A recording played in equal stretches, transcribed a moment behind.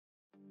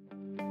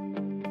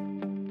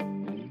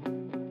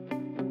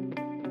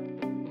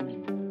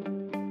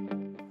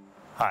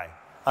Hi,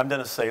 I'm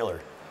Dennis Saylor.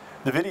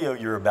 The video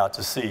you're about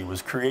to see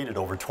was created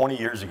over 20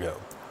 years ago,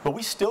 but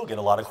we still get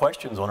a lot of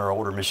questions on our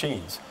older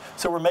machines,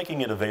 so we're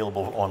making it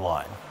available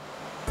online.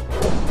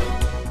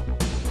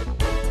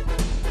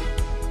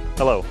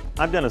 Hello,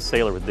 I'm Dennis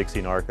Saylor with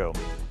Dixie Narco,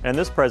 and in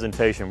this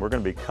presentation we're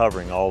going to be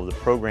covering all of the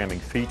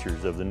programming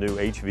features of the new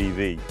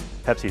HVV,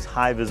 Pepsi's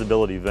high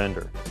visibility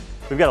vendor.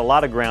 We've got a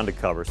lot of ground to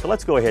cover, so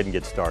let's go ahead and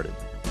get started.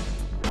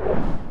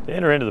 To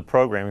enter into the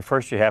programming,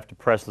 first you have to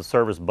press the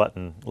service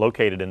button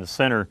located in the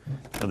center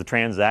of the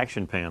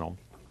transaction panel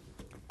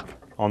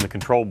on the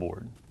control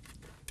board.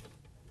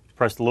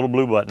 Press the little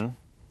blue button,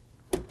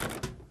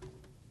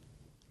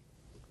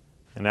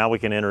 and now we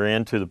can enter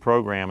into the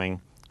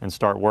programming and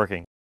start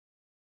working.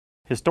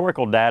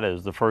 Historical data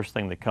is the first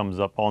thing that comes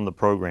up on the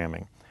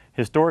programming.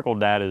 Historical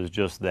data is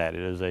just that.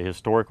 It is a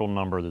historical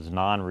number that's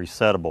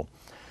non-resettable.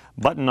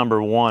 Button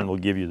number 1 will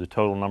give you the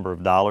total number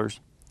of dollars.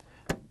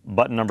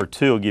 Button number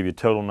 2 will give you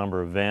total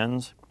number of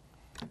VINs,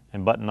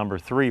 and button number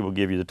 3 will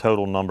give you the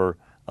total number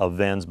of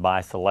VINs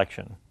by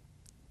selection.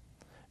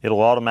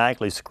 It'll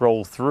automatically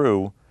scroll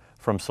through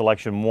from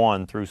selection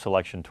 1 through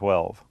selection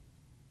 12.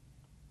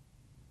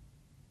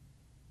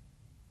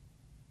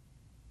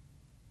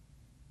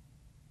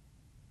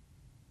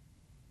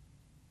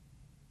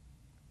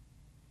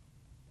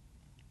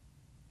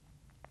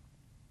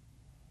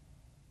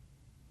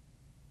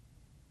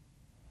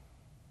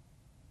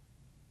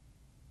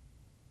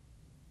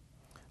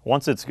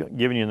 Once it's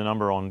given you the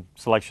number on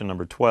selection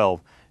number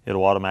 12,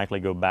 it'll automatically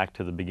go back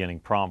to the beginning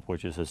prompt,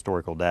 which is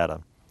historical data.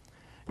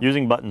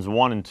 Using buttons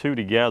 1 and 2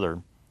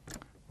 together,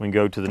 we can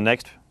go to the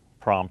next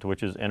prompt,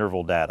 which is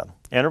interval data.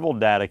 Interval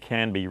data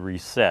can be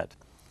reset.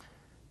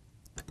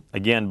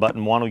 Again,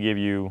 button 1 will give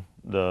you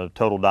the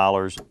total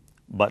dollars,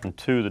 button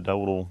 2 the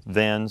total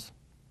VINs,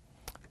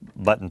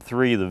 button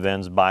 3 the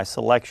VINs by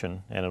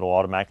selection, and it'll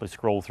automatically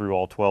scroll through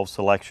all 12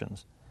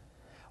 selections.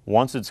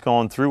 Once it's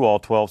gone through all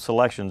 12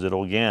 selections,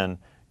 it'll again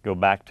go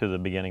back to the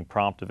beginning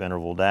prompt of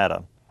interval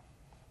data.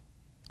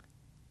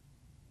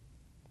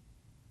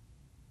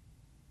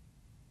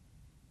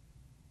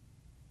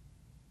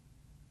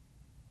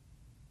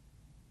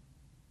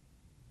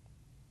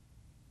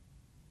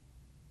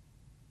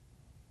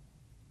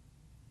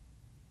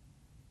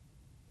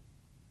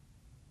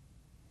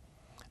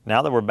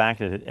 Now that we're back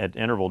at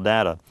interval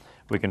data,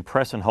 we can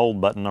press and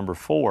hold button number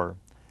 4.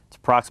 It's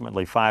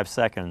approximately 5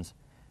 seconds,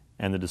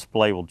 and the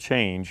display will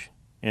change,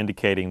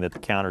 indicating that the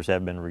counters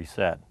have been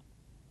reset.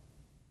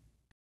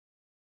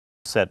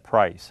 Set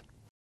price.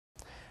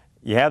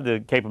 You have the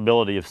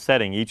capability of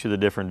setting each of the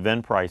different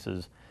VIN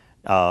prices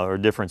or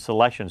different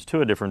selections to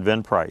a different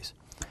VIN price.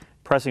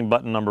 Pressing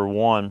button number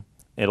 1,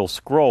 it'll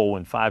scroll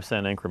in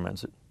 5-cent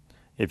increments.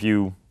 If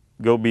you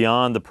go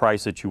beyond the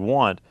price that you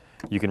want,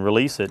 you can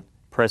release it,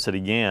 press it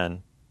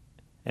again,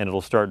 and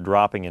it'll start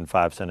dropping in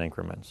 5-cent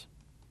increments.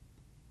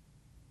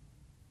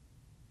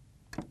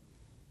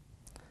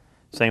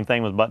 Same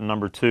thing with button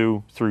number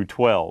 2 through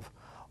 12.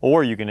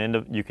 Or you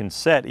can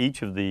set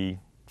each of the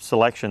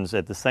selections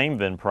at the same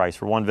VIN price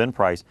for one VIN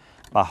price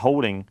by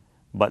holding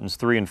buttons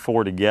 3 and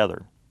 4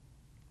 together.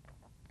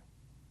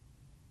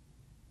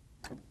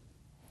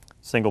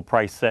 Single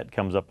price set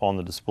comes up on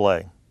the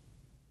display.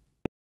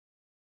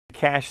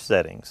 Cache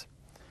settings.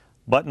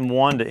 Button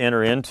 1 to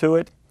enter into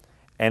it,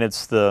 and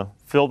it's the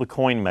fill the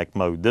coin mech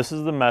mode. This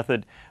is the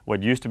method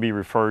what used to be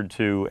referred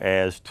to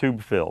as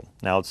tube fill.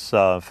 Now it's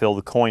fill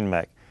the coin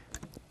mech.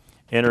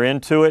 Enter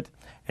into it,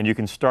 and you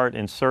can start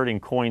inserting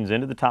coins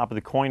into the top of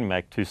the coin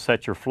mech to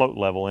set your float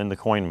level in the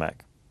coin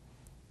mech.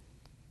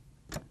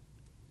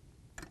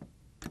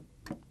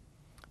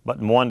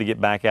 Button 1 to get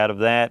back out of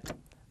that.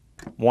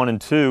 1 and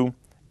 2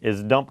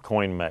 is dump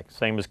coin mech,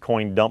 same as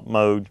coin dump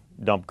mode,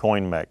 dump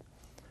coin mech.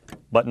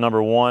 Button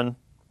number 1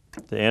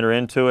 to enter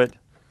into it.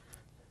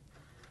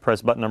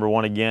 Press button number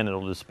 1 again,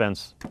 it'll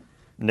dispense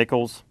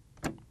nickels.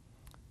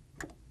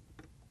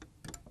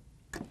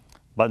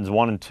 Buttons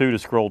 1 and 2 to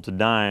scroll to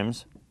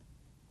dimes.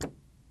 And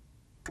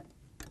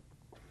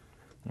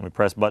we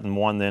press button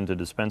 1 then to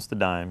dispense the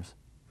dimes.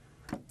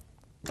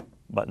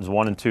 Buttons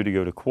 1 and 2 to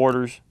go to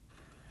quarters.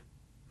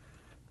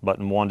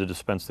 Button 1 to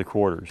dispense the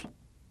quarters.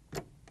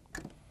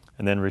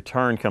 And then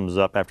return comes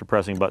up after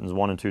pressing buttons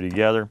 1 and 2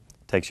 together.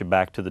 Takes you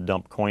back to the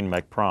dump coin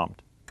mech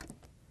prompt.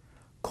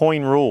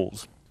 Coin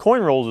rules.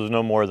 Coin rules is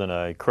no more than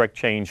a correct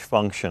change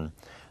function.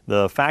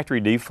 The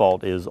factory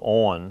default is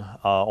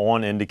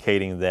on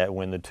indicating that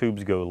when the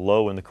tubes go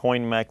low in the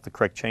coin mech, the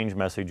correct change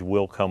message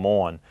will come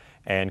on,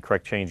 and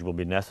correct change will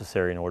be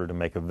necessary in order to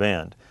make a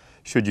vend.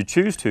 Should you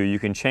choose to, you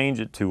can change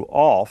it to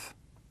off,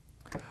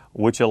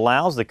 which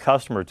allows the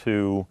customer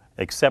to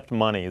accept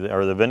money,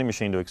 or the vending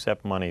machine to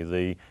accept money.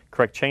 The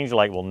correct change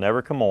light will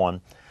never come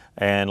on,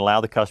 and allow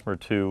the customer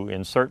to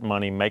insert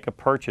money, make a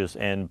purchase,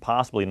 and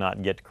possibly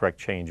not get correct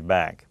change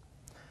back.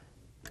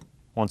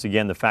 Once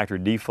again, the factory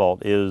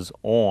default is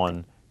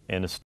on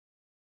in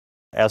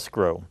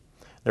escrow.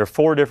 There are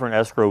 4 different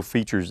escrow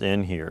features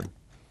in here.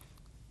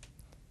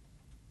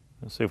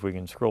 Let's see if we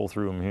can scroll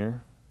through them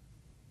here.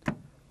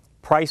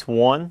 Price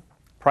 1.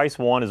 Price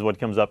 1 is what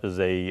comes up as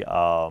a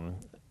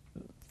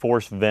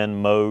force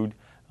vend mode.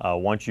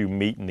 Once you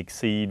meet and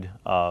exceed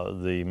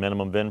the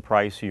minimum vend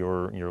price,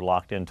 you're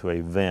locked into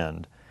a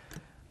vend.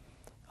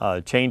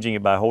 Changing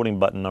it by holding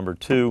button number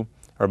 2,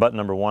 or button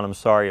number 1, I'm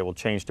sorry, it will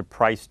change to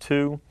price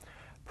 2.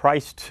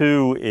 Price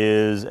 2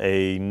 is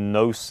a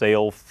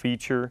no-sale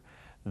feature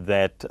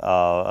that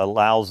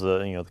allows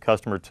the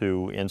customer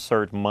to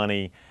insert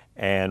money,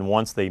 and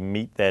once they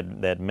meet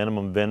that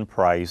minimum vend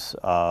price,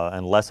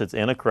 unless it's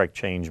in a correct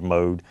change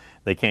mode,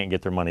 they can't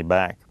get their money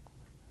back.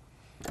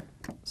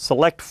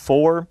 Select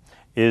 4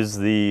 is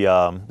the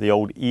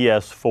old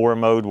ES4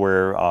 mode,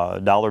 where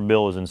a dollar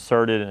bill is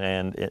inserted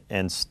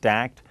and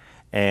stacked,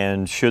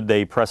 and should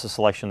they press a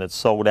selection that's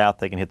sold out,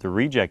 they can hit the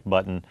reject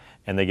button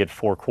and they get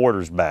 4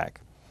 quarters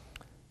back.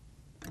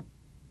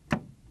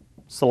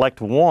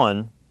 Select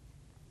 1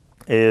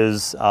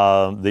 is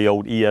the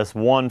old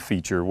ES1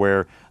 feature,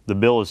 where the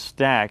bill is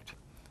stacked,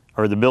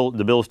 or the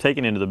bill is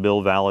taken into the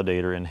bill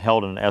validator and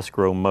held in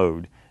escrow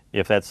mode.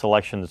 If that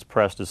selection that's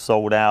pressed is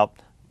sold out,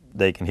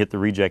 they can hit the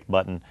reject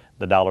button.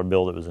 The dollar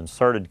bill that was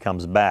inserted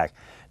comes back.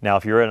 Now,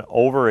 if you're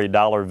over a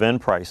dollar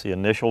vend price, the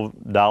initial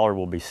dollar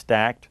will be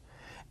stacked,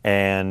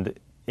 and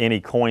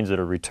any coins that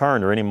are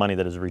returned, or any money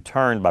that is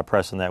returned by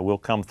pressing that, will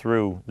come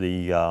through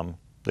the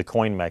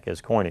coin mech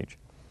as coinage.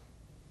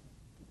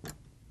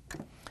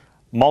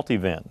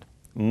 Multi-vend.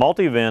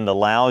 Multi-vend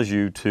allows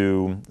you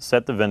to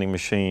set the vending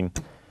machine,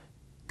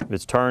 if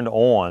it's turned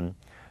on,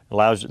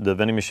 allows the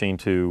vending machine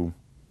to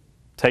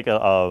take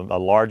a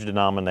large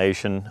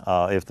denomination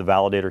if the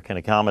validator can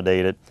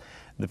accommodate it.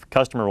 The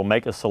customer will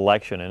make a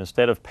selection, and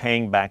instead of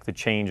paying back the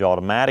change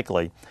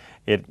automatically,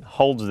 it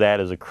holds that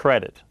as a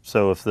credit.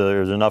 So if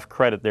there's enough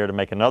credit there to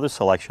make another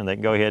selection, they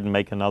can go ahead and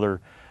make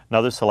another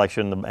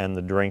selection, and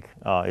the drink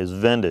is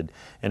vended.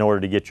 In order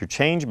to get your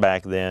change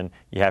back, then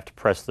you have to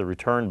press the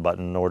return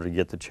button in order to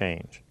get the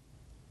change.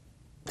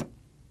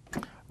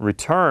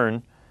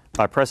 Return,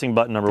 by pressing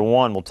button number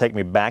 1, will take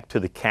me back to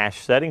the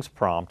cache settings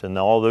prompt, and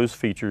all those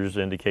features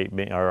indicate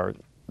are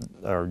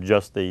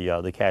just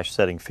the cache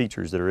setting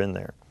features that are in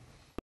there.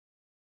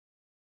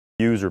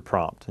 User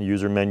prompt,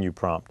 user menu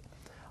prompt.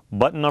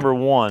 Button number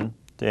 1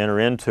 to enter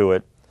into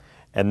it,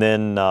 and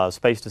then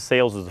space to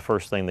sales is the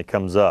first thing that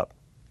comes up.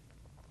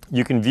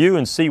 You can view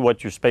and see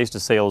what your space to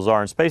sales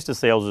are, and space to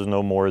sales is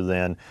no more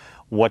than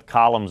what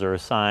columns are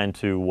assigned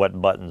to what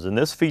buttons. And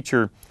this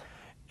feature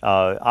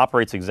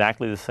operates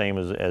exactly the same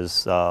as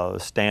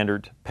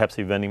standard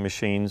Pepsi vending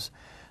machines.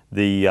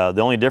 The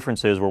only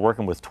difference is we're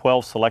working with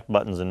 12 select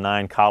buttons and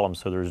 9 columns,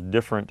 so there's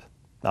different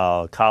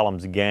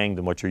columns ganged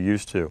than what you're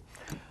used to.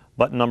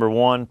 Button number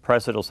 1,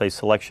 press it, it'll say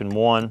selection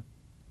 1,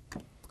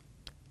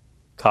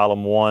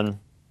 column 1,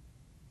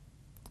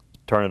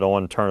 turn it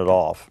on, turn it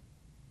off.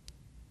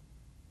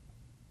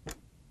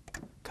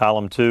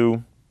 Column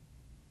 2,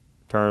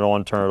 turn it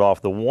on, turn it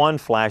off. The 1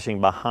 flashing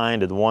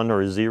behind it, the 1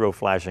 or a 0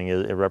 flashing,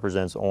 it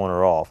represents on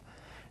or off.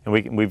 And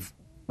we've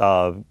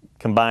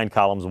combined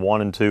columns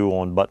 1 and 2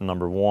 on button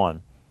number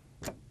 1.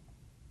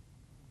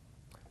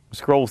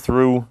 Scroll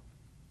through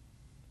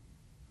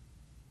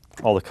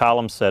all the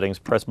column settings,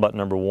 press button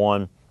number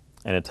 1,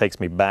 and it takes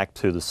me back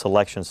to the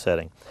selection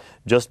setting.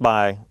 Just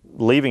by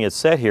leaving it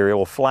set here, it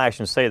will flash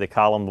and say that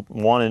column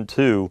 1 and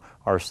 2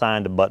 are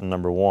assigned to button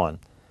number 1.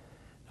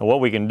 And what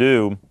we can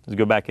do is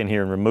go back in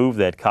here and remove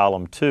that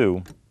column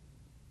 2,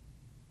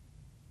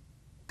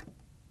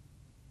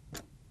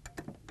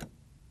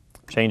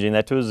 changing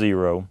that to a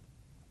 0,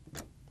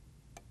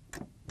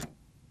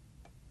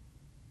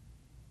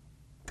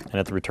 and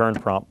at the return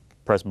prompt,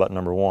 press button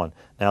number 1.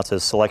 Now it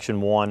says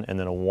selection 1, and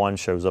then a 1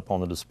 shows up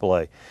on the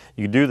display.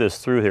 You do this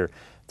through here,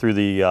 through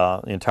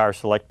the entire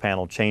select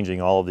panel,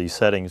 changing all of these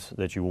settings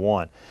that you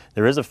want.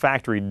 There is a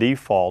factory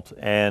default,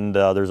 and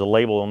there's a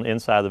label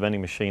inside the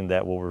vending machine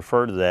that will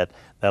refer to that.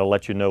 That'll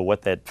let you know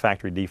what that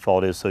factory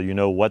default is, so you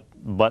know what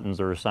buttons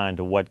are assigned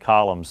to what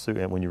columns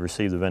when you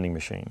receive the vending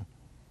machine.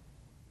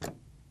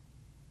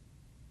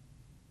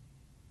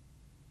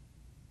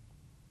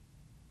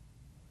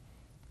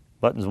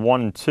 Buttons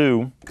 1 and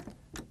 2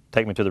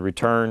 take me to the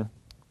return.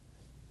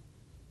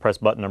 Press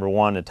button number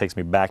 1, it takes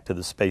me back to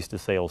the space to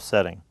sales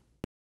setting.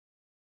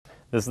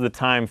 This is the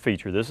time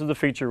feature. This is the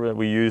feature that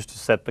we use to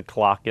set the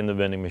clock in the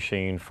vending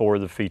machine for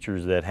the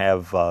features that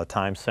have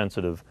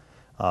time-sensitive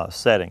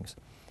settings.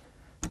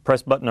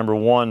 Press button number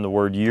 1, the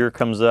word year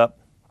comes up,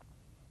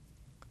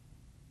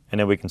 and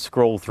then we can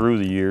scroll through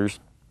the years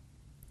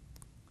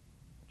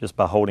just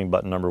by holding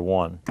button number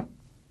 1.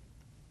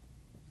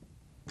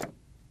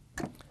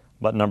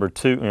 Button number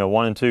 2,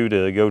 1 and 2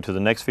 to go to the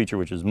next feature,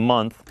 which is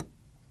month,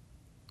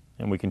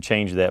 and we can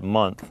change that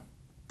month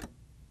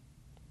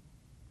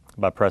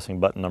by pressing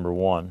button number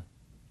 1.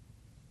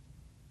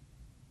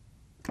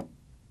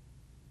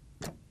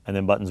 And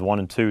then buttons 1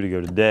 and 2 to go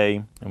to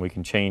day, and we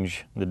can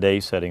change the day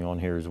setting on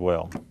here as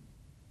well.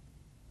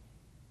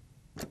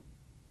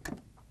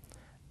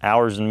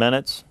 Hours and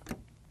minutes.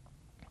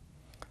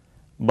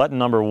 Button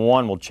number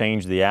 1 will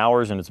change the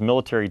hours, and it's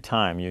military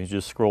time. You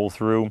just scroll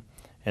through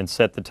and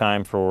set the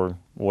time for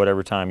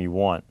whatever time you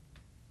want.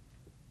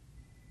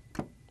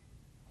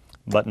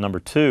 Button number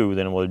 2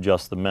 then will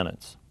adjust the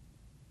minutes.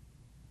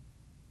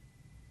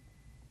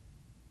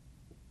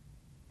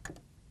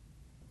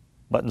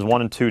 Buttons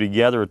 1 and 2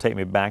 together will take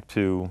me back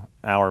to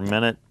hour,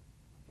 minute,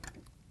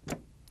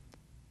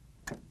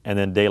 and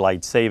then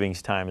daylight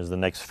savings time is the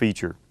next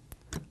feature.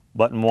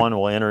 Button 1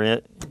 will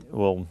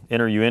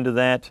enter you into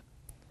that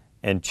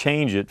and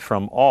change it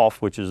from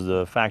off, which is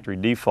the factory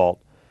default,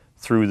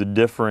 through the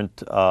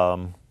different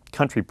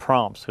country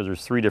prompts, because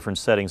there's 3 different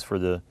settings for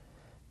the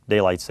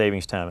daylight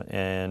savings time.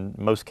 And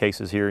in most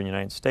cases here in the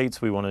United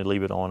States, we want to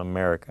leave it on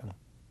American.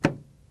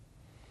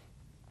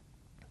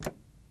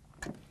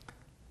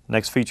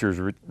 Next feature is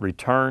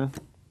return.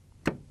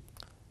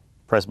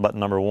 Press button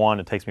number 1,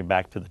 it takes me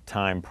back to the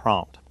time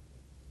prompt.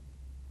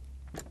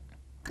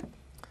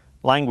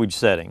 Language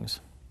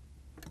settings.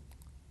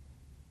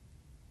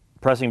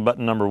 Pressing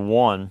button number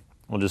 1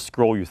 will just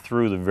scroll you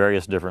through the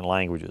various different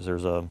languages.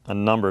 There's a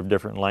number of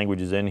different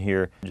languages in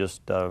here.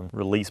 Just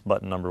release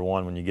button number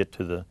 1 when you get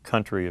to the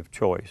country of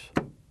choice.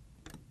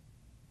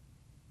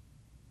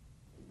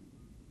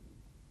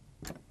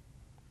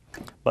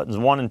 Buttons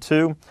 1 and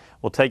 2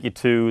 will take you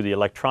to the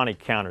electronic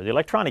counter. The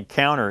electronic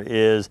counter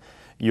is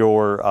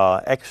your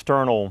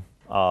external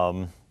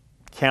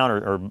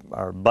counter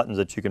or buttons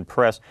that you can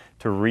press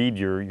to read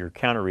your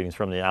counter readings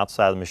from the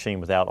outside of the machine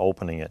without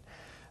opening it.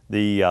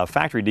 The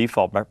factory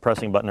default by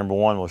pressing button number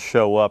 1 will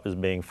show up as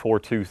being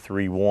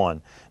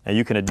 4231. Now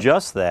you can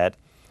adjust that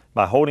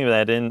by holding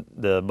that in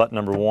the button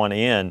number 1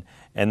 in,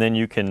 and then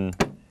you can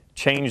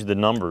change the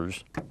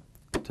numbers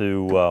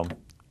to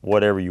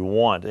whatever you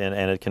want,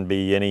 and it can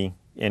be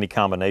any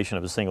combination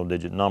of a single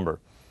digit number.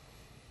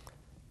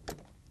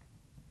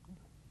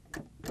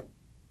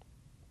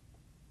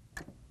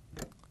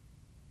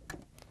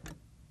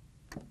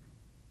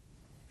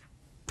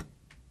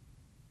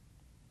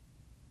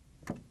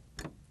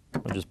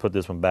 I'll just put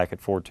this one back at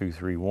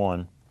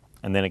 4231,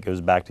 and then it goes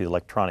back to the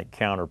electronic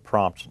counter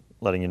prompt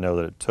letting you know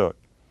that it took.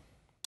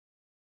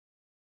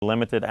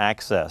 Limited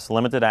access.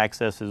 Limited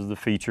access is the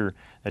feature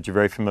that you're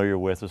very familiar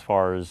with as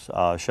far as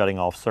shutting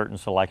off certain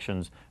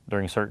selections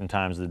during certain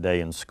times of the day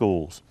in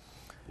schools.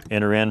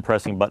 Enter in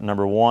pressing button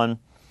number 1,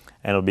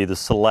 and it'll be the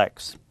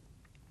selects.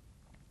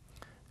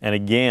 And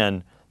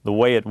again, the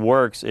way it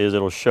works is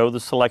it'll show the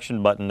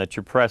selection button that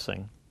you're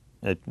pressing,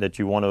 that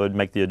you want to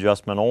make the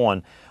adjustment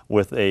on,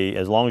 with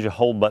as long as you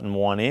hold button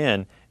 1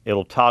 in,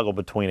 it'll toggle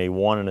between a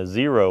 1 and a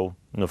 0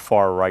 in the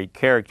far right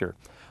character.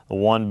 The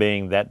 1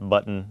 being that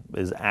button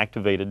is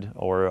activated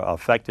or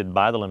affected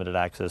by the limited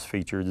access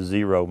feature, the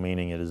 0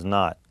 meaning it is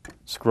not.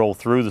 Scroll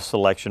through the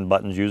selection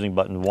buttons using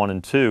buttons 1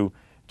 and 2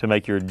 to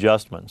make your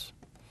adjustments.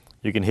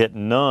 You can hit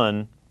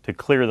none to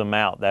clear them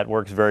out. That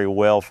works very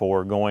well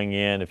for going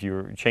in. If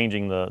you're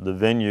changing the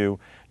venue,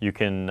 you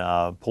can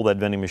pull that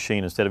vending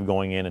machine instead of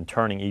going in and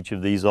turning each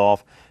of these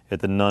off. At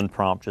the none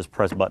prompt, just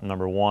press button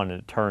number 1 and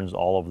it turns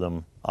all of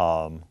them,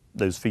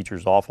 those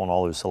features off on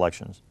all those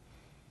selections.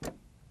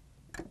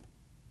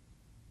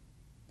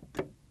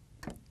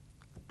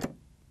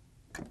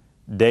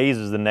 Days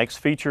is the next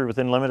feature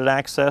within limited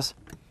access.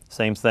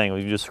 Same thing,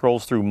 it just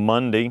scrolls through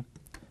Monday,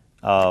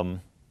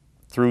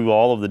 through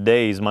all of the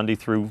days, Monday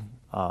through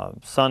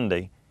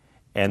Sunday,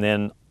 and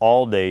then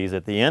all days.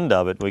 At the end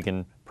of it, we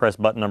can press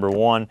button number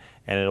 1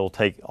 and it'll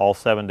take all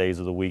 7 days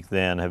of the week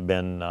then have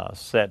been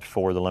set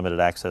for the limited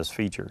access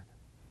feature.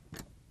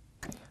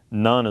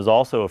 None is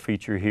also a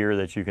feature here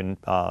that you can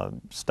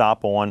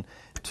stop on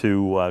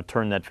to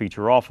turn that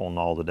feature off on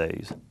all the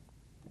days.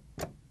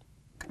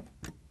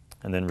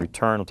 And then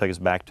return will take us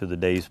back to the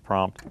days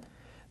prompt.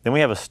 Then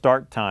we have a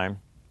start time.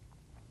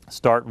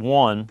 Start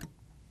 1,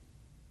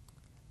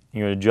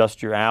 you're going to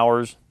adjust your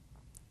hours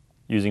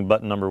using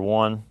button number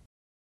 1.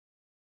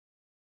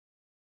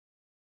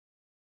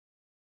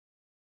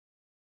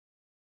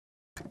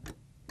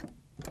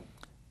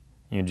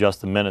 You adjust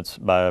the minutes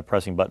by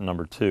pressing button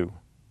number 2.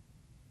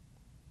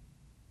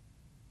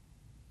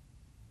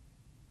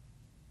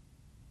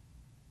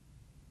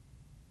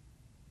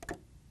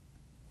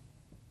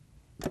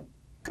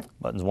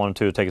 Buttons 1 and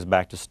 2 will take us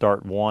back to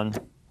start 1.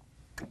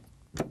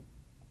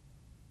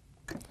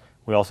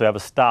 We also have a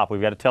stop.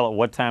 We've got to tell it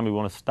what time we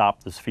want to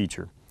stop this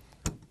feature.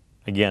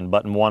 Again,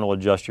 button 1 will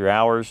adjust your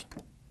hours.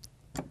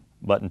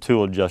 Button 2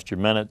 will adjust your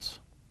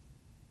minutes.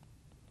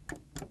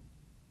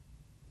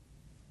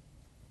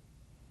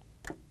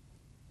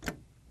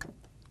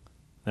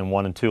 Then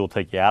 1 and 2 will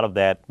take you out of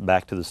that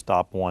back to the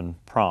stop 1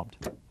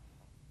 prompt.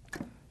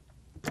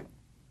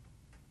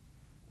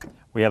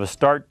 We have a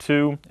start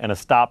 2 and a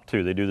stop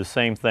 2. They do the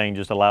same thing,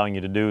 just allowing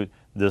you to do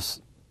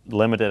this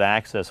limited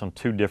access on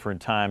 2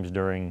 different times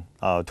during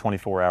a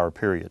 24-hour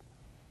period.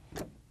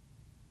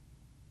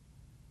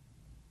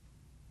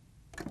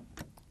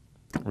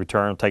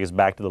 Return will take us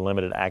back to the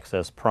limited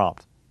access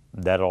prompt.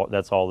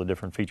 That's all the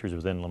different features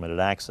within limited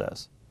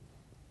access.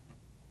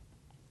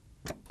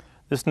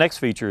 This next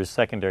feature is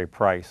secondary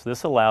price.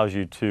 This allows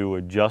you to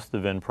adjust the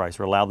VIN price,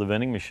 or allow the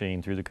vending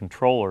machine through the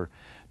controller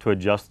to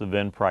adjust the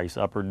VIN price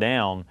up or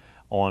down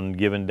on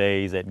given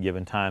days at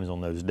given times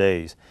on those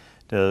days.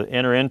 To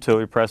enter into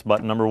it, press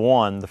button number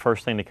 1. The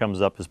first thing that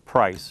comes up is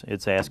price.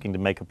 It's asking to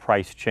make a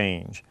price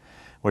change.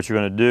 What you're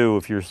going to do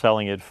if you're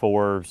selling it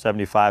for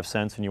 75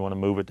 cents and you want to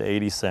move it to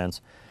 80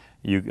 cents,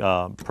 you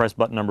press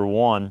button number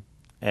 1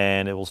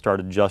 and it will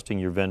start adjusting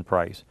your VIN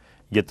price.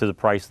 Get to the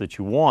price that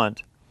you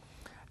want,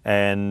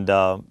 and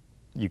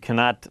you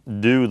cannot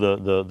do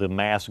the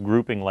mass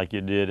grouping like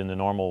you did in the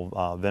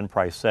normal VIN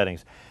price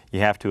settings. You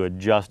have to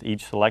adjust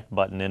each select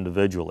button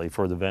individually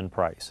for the VIN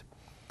price.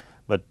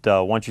 But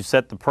once you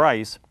set the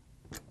price,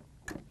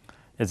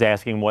 it's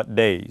asking what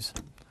days.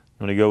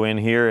 I'm going to go in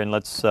here and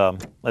let's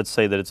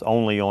say that it's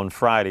only on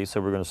Friday,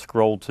 so we're going to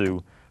scroll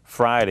to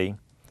Friday,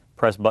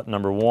 press button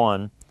number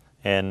 1,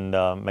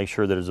 and make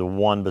sure that there's a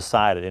 1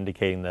 beside it,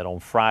 indicating that on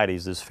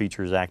Fridays this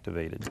feature is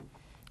activated.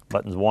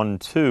 Buttons 1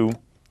 and 2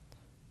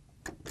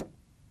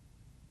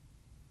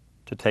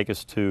 to take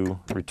us to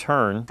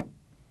return.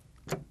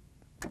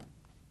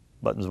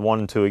 Buttons 1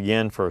 and 2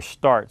 again for a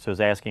start, so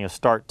it's asking a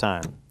start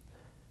time.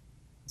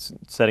 It's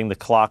setting the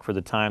clock for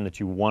the time that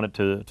you want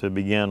it to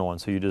begin on.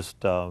 So you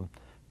just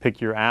pick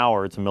your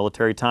hour, it's a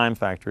military time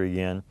factor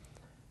again,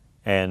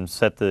 and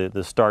set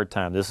the start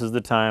time. This is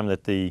the time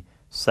that the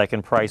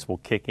second price will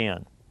kick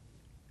in.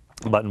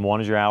 Button 1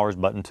 is your hours,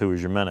 button 2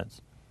 is your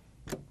minutes.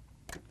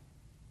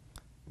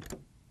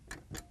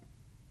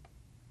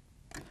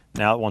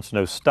 Now it wants to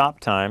know stop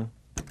time,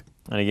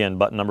 and again,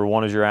 button number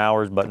 1 is your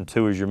hours, button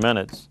 2 is your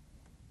minutes.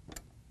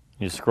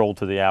 You scroll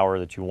to the hour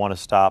that you want to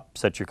stop,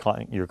 set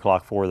your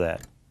clock for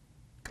that.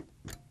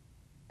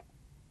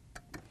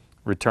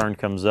 Return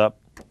comes up,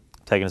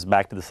 taking us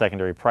back to the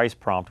secondary price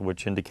prompt,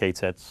 which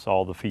indicates that's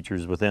all the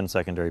features within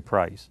secondary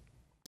price.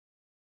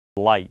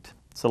 Light.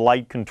 It's the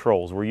light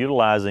controls. We're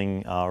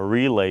utilizing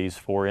relays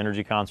for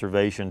energy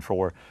conservation,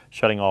 for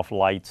shutting off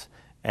lights,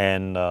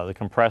 and the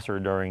compressor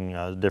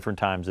during different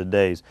times of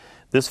days.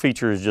 This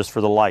feature is just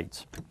for the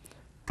lights.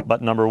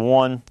 Button number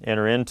 1,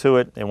 enter into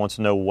it. It wants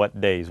to know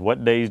what days.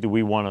 What days do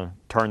we want to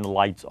turn the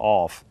lights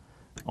off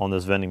on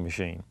this vending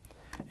machine?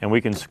 And we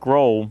can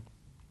scroll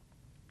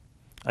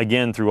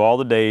again through all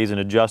the days and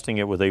adjusting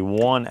it with a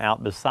 1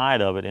 out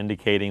beside of it,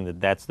 indicating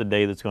that that's the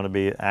day that's going to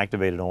be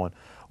activated on.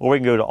 Or we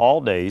can go to all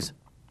days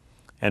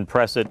and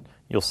press it.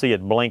 You'll see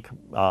it blink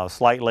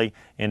slightly,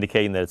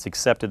 indicating that it's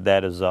accepted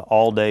that as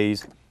all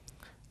days.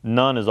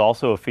 None is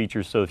also a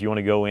feature, so if you want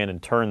to go in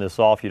and turn this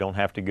off, you don't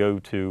have to go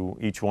to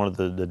each one of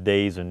the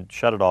days and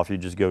shut it off. You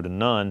just go to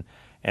none,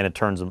 and it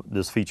turns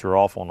this feature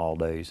off on all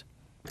days.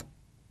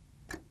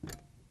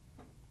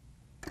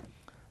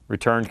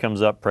 Return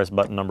comes up, press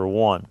button number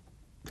 1.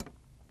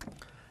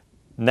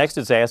 Next,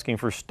 it's asking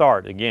for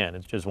start. Again,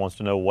 it just wants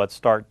to know what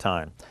start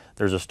time.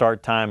 There's a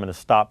start time and a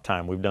stop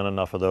time. We've done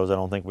enough of those. I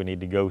don't think we need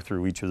to go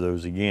through each of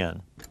those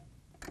again.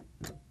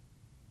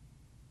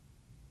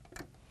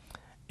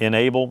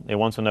 Enable, it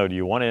wants to know, do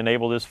you want to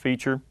enable this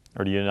feature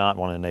or do you not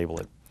want to enable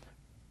it?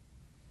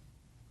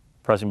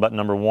 Pressing button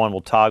number 1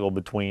 will toggle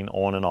between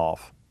on and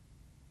off.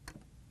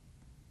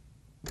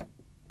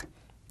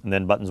 And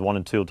then buttons 1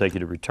 and 2 will take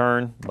you to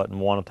return. Button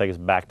 1 will take us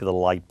back to the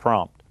light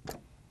prompt.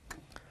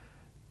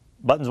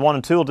 Buttons 1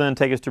 and 2 will then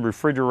take us to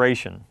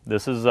refrigeration.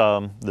 This is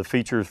the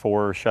feature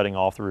for shutting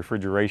off the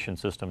refrigeration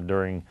system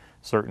during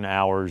certain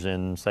hours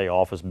in, say,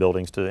 office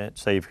buildings to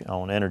save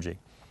on energy.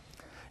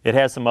 It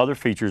has some other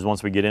features.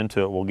 Once we get into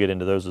it, we'll get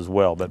into those as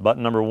well. But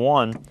button number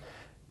 1,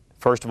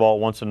 first of all,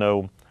 wants to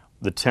know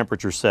the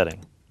temperature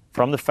setting.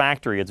 From the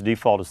factory, its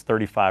default is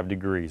 35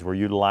 degrees. We're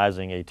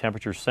utilizing a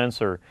temperature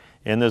sensor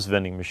in this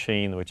vending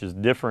machine, which is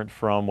different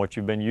from what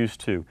you've been used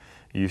to.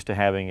 You're used to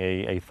having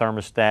a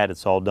thermostat.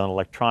 It's all done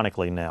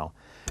electronically now.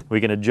 We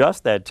can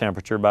adjust that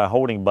temperature by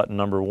holding button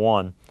number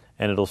 1,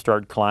 and it'll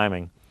start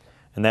climbing.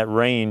 And that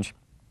range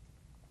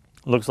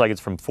looks like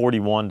it's from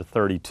 41 to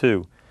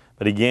 32.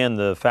 But again,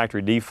 the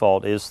factory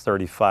default is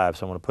 35,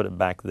 so I'm going to put it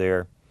back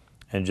there.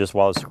 And just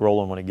while it's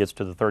scrolling, when it gets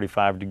to the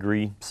 35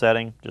 degree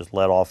setting, just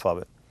let off of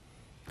it.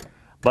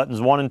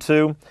 Buttons 1 and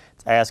 2,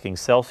 it's asking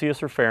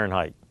Celsius or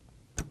Fahrenheit.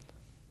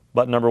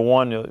 Button number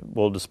 1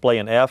 will display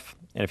an F,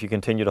 and if you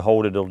continue to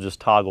hold it, it'll just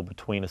toggle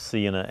between a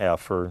C and an F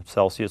for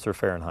Celsius or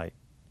Fahrenheit.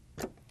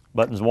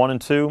 Buttons 1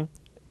 and 2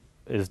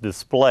 is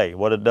display.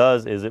 What it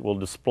does is it will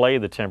display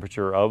the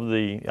temperature of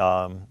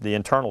the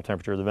internal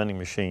temperature of the vending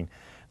machine,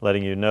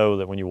 letting you know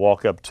that when you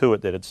walk up to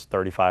it that it's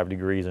 35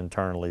 degrees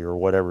internally or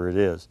whatever it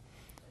is.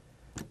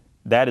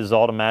 That is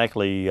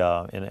automatically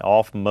in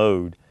off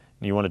mode.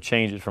 And you want to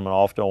change it from an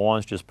off to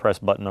on, just press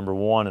button number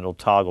 1, it'll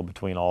toggle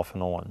between off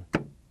and on.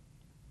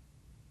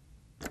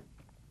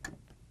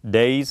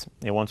 Days,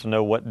 it wants to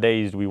know what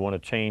days do we want to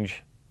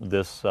change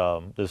this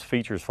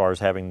feature as far as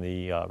having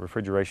the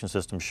refrigeration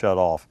system shut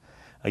off.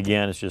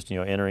 Again, it's just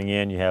entering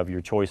in, you have your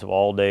choice of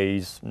all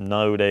days,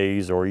 no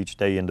days, or each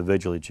day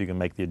individually that you can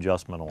make the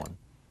adjustment on.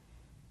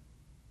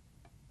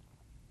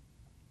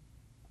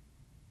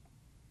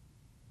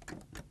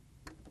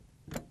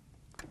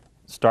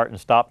 Start and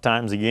stop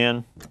times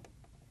again.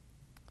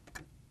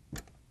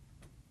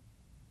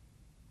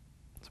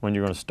 It's when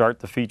you're going to start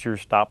the feature,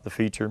 stop the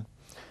feature.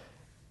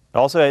 It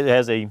also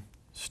has a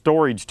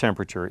Storage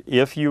temperature.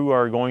 If you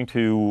are going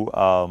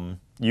to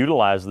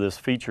utilize this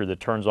feature that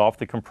turns off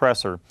the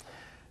compressor,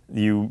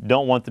 you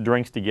don't want the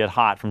drinks to get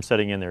hot from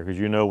sitting in there, because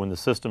you know when the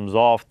system's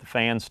off, the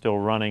fan's still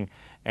running,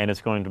 and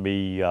it's going to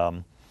be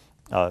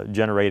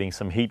generating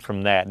some heat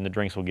from that, and the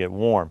drinks will get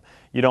warm.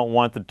 You don't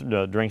want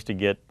the drinks to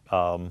get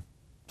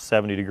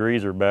 70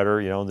 degrees or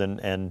better, you know,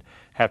 and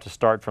have to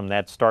start from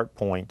that start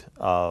point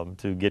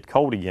to get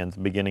cold again at the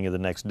beginning of the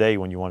next day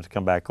when you want it to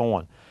come back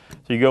on.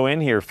 So you go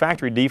in here,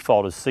 factory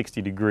default is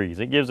 60 degrees.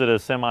 It gives it a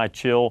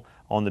semi-chill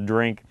on the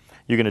drink.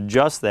 You can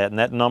adjust that, and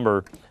that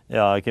number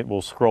it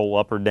will scroll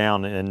up or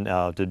down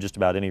to just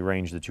about any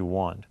range that you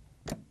want.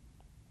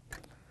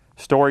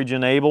 Storage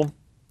enable,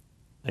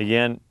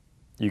 again,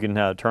 you can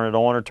turn it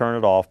on or turn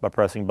it off by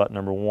pressing button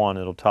number 1.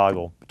 It'll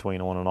toggle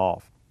between on and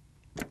off.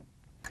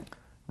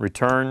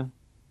 Return,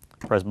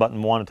 press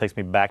button 1, it takes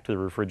me back to the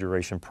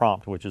refrigeration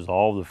prompt, which is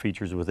all the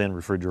features within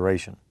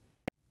refrigeration.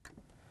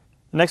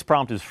 The next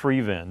prompt is free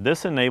vend.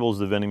 This enables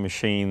the vending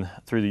machine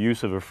through the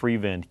use of a free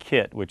vend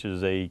kit, which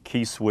is a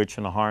key switch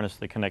and a harness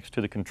that connects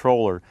to the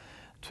controller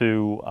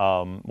to,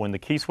 when the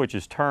key switch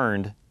is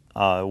turned,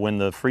 when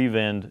the free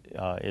vend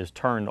is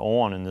turned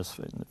on in this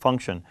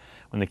function,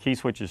 when the key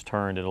switch is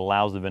turned, it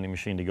allows the vending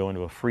machine to go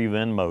into a free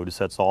vend mode. It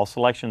sets all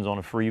selections on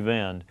a free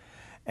vend,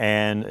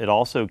 and it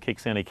also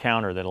kicks in a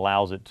counter that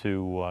allows it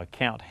to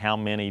count how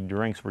many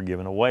drinks were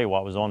given away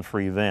while it was on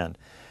free vend.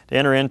 To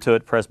enter into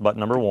it, press button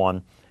number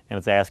 1, and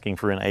it's asking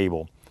for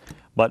enable.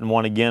 Button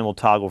 1 again will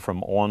toggle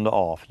from on to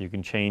off. You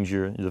can change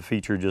the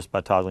feature just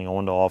by toggling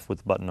on to off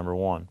with button number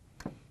 1.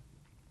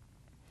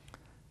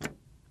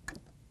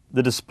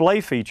 The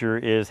display feature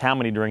is how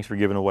many drinks were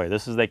given away.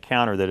 This is that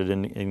counter that it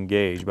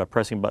engaged. By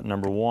pressing button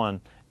number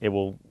 1, it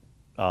will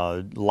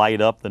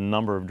light up the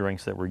number of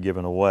drinks that were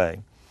given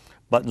away.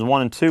 Buttons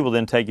 1 and 2 will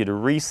then take you to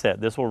reset.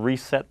 This will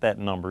reset that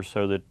number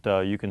so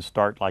that you can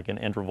start like an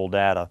interval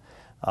data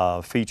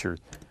feature.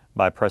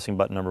 By pressing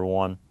button number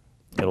 1,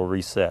 it'll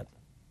reset.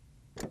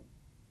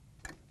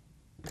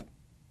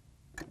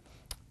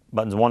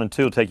 Buttons 1 and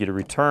 2 will take you to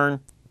return,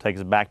 takes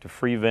us back to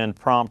free vend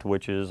prompt,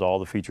 which is all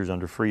the features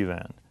under free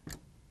vend.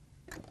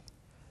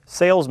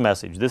 Sales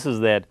message. This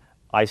is that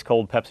ice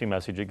cold Pepsi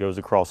message that goes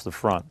across the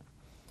front.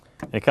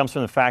 And it comes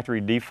from the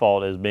factory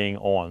default as being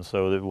on,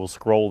 so that it will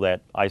scroll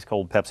that ice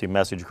cold Pepsi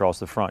message across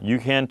the front. You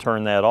can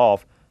turn that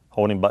off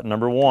holding button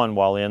number 1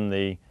 while in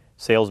the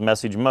sales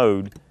message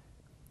mode.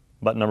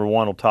 Button number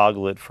 1 will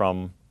toggle it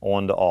from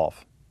on to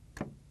off.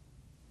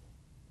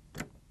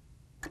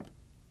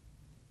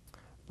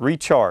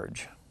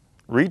 Recharge.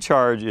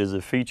 Recharge is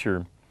a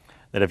feature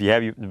that if you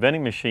have the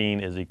vending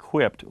machine is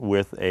equipped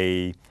with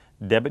a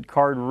debit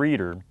card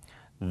reader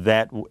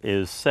that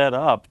is set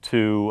up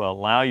to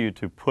allow you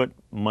to put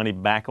money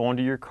back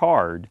onto your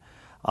card.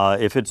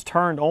 If it's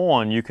turned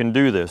on, you can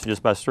do this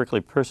just by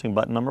strictly pressing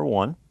button number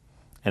 1,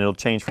 and it'll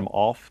change from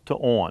off to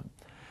on.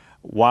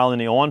 While in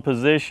the on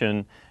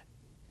position,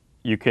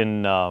 you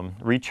can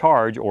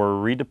recharge or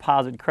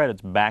redeposit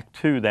credits back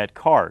to that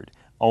card,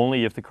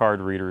 only if the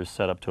card reader is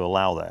set up to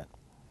allow that.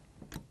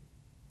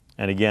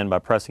 And again, by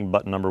pressing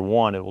button number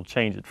 1, it will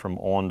change it from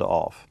on to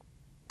off.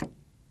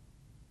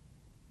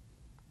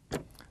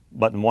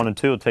 Button 1 and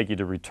 2 will take you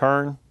to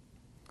return.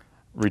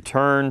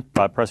 Return,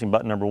 by pressing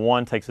button number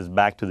 1, takes us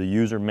back to the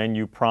user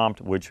menu prompt,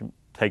 which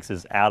takes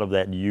us out of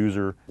that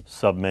user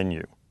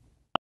submenu.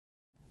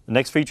 The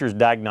next feature is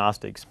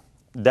diagnostics.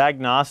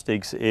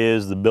 Diagnostics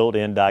is the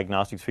built-in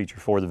diagnostics feature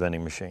for the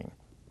vending machine.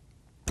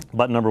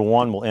 Button number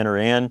 1 will enter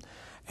in,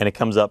 and it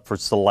comes up for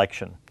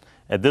selection.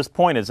 At this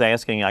point, it's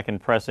asking I can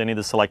press any of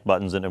the select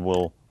buttons, and it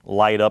will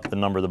light up the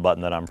number of the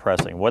button that I'm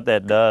pressing. What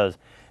that does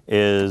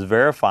is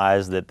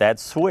verifies that that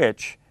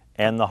switch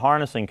and the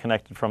harnessing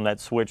connected from that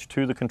switch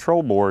to the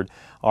control board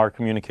are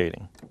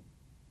communicating.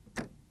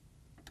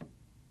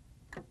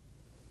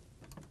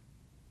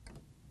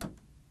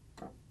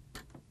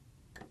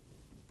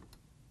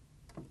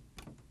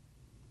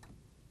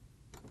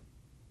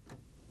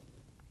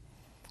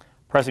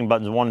 Pressing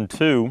buttons 1 and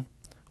 2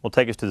 will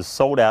take us to the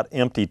sold out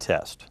empty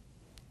test.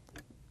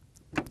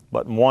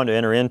 Button 1 to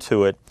enter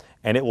into it,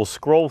 and it will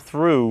scroll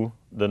through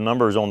the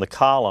numbers on the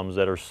columns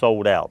that are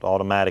sold out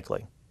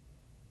automatically.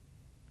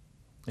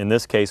 In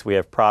this case, we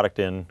have product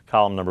in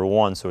column number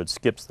 1, so it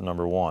skips the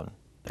number 1.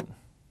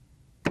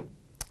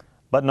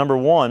 Button number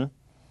 1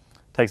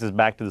 takes us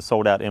back to the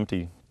sold out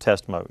empty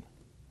test mode.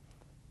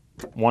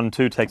 1 and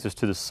 2 takes us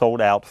to the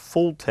sold out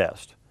full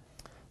test.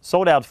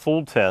 Sold out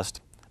full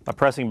test, by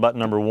pressing button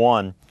number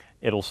 1,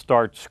 it'll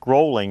start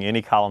scrolling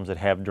any columns that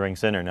have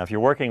drinks in there. Now, if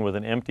you're working with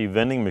an empty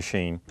vending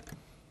machine,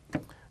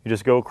 you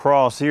just go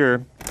across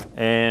here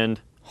and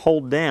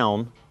hold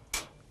down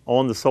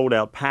on the sold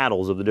out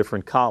paddles of the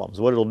different columns.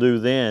 What it'll do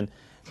then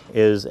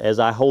is, as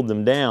I hold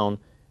them down,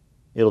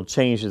 it'll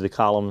change to the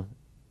column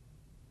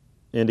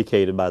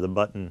indicated by the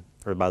button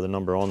or by the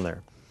number on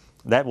there.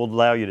 That will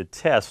allow you to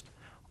test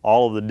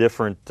all of the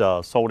different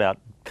sold out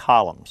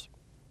columns.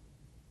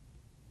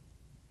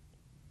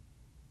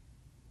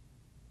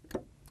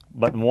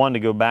 Button 1 to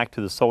go back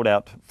to the sold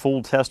out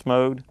full test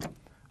mode.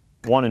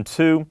 1 and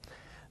 2.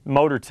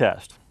 Motor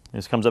test.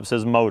 This comes up,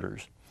 says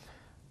motors.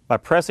 By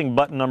pressing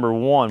button number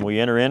 1, we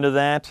enter into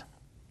that,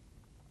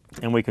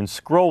 and we can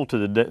scroll to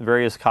the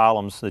various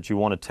columns that you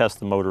want to test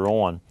the motor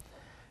on.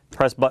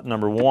 Press button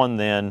number 1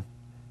 then,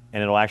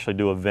 and it'll actually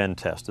do a vend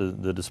test.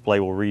 The display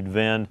will read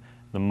vend.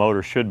 The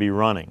motor should be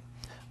running.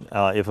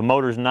 If a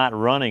motor is not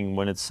running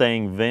when it's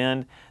saying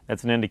vend,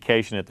 that's an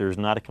indication that there's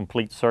not a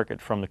complete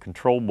circuit from the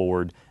control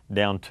board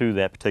down to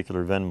that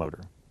particular vend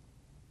motor.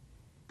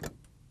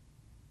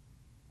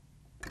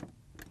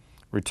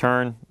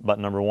 Return,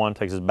 button number 1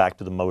 takes us back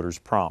to the motor's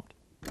prompt.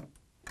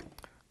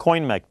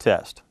 Coin mech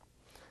test.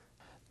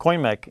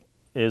 Coin mech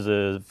is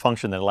a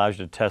function that allows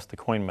you to test the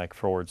coin mech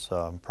for its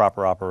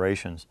proper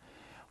operations.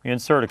 We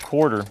insert a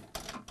quarter,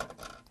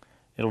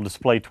 it'll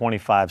display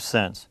 25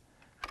 cents.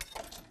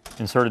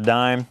 Insert a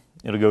dime,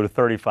 it'll go to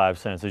 35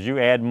 cents. As you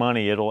add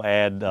money, it'll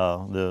add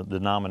the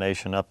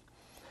denomination up.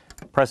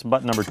 Press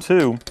button number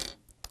 2,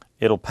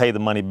 it'll pay the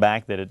money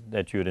back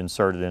that you had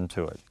inserted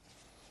into it.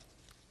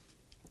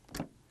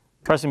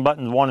 Pressing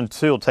buttons 1 and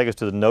 2 will take us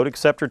to the note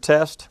acceptor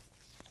test.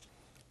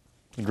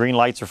 The green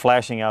lights are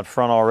flashing out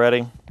front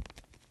already.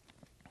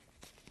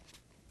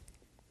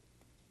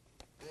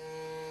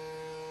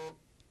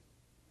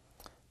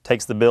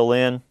 Takes the bill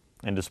in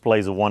and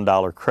displays a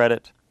 $1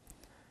 credit.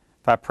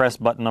 If I press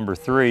button number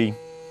 3,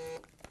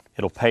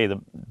 it'll pay the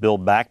bill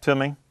back to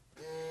me.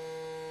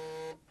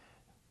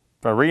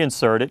 If I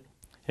reinsert it,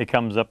 it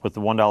comes up with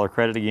the $1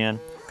 credit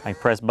again. I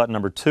press button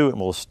number 2 and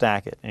we'll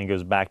stack it, and it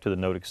goes back to the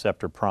note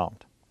acceptor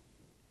prompt.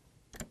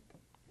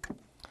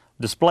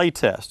 Display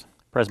test.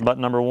 Press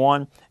button number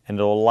 1 and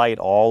it'll light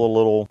all the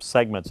little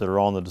segments that are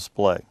on the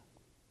display.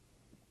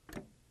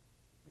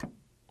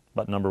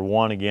 Button number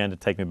 1 again to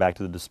take me back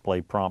to the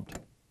display prompt.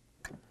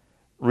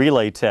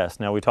 Relay test.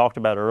 Now we talked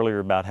about earlier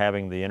about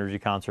having the energy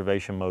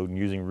conservation mode and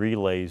using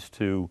relays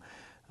to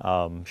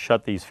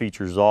shut these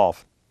features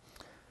off.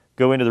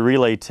 Go into the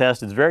relay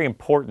test. It's very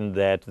important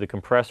that the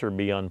compressor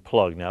be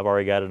unplugged. Now I've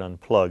already got it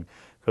unplugged,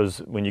 because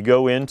when you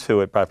go into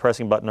it by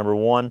pressing button number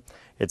 1,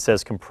 it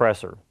says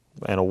compressor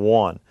and a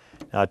 1.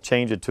 Now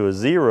change it to a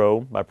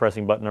 0 by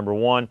pressing button number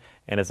 1,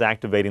 and it's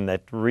activating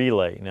that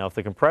relay. Now if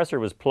the compressor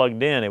was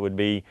plugged in, it would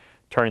be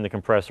turning the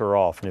compressor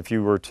off. And if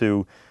you were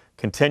to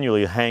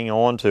continually hang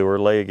on to or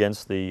lay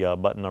against the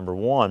button number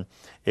 1,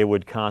 it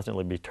would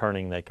constantly be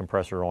turning that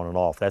compressor on and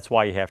off. That's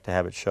why you have to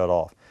have it shut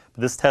off.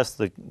 But this tests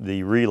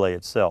the relay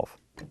itself.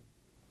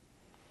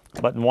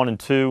 Button 1 and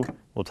 2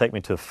 will take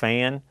me to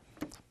fan.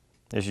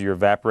 This is your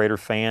evaporator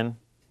fan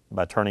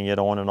by turning it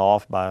on and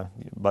off by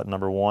button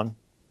number 1.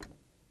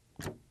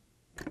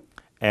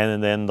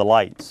 And then the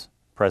lights.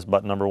 Press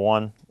button number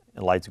 1,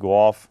 and lights go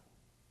off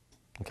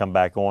and come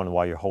back on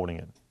while you're holding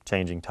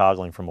it,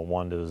 toggling from a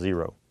 1 to a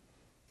 0.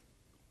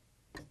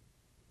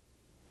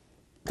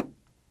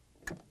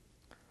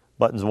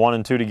 Buttons 1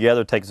 and 2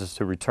 together takes us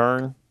to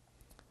return.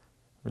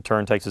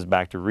 Return takes us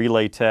back to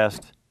relay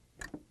test,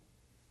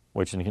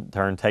 which in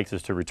turn takes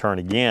us to return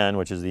again,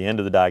 which is the end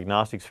of the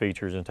diagnostics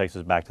features, and takes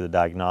us back to the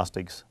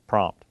diagnostics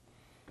prompt.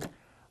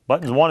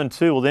 Buttons 1 and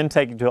 2 will then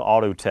take you to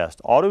auto test.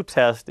 Auto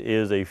test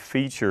is a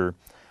feature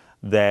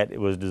that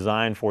was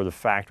designed for the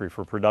factory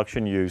for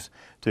production use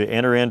to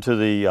enter into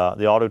the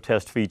auto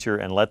test feature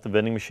and let the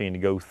vending machine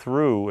go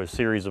through a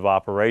series of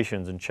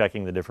operations and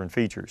checking the different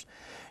features.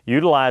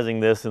 Utilizing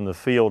this in the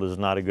field is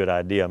not a good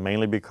idea,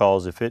 mainly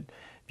because if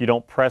you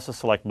don't press the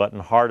select button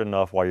hard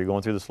enough while you're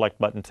going through the select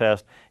button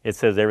test, it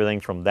says everything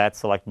from that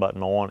select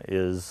button on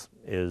is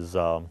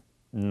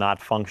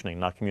not functioning,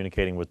 not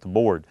communicating with the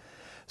board.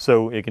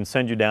 So it can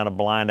send you down a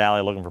blind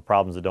alley looking for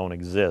problems that don't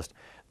exist.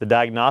 The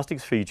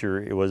diagnostics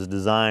feature, it was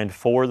designed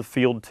for the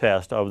field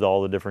test of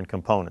all the different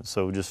components.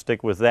 So just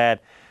stick with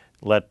that.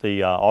 Let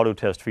the auto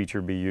test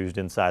feature be used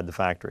inside the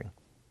factory.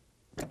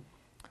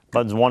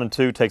 Buttons 1 and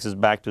 2 takes us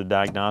back to the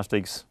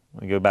diagnostics.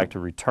 We go back to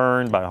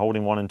return by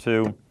holding 1 and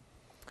 2.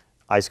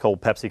 Ice cold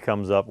Pepsi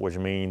comes up, which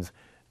means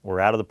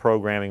we're out of the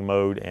programming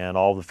mode, and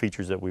all the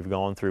features that we've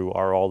gone through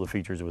are all the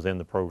features within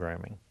the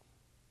programming.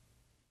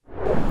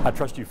 I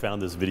trust you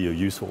found this video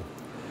useful.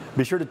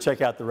 Be sure to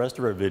check out the rest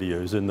of our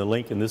videos in the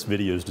link in this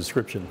video's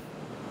description.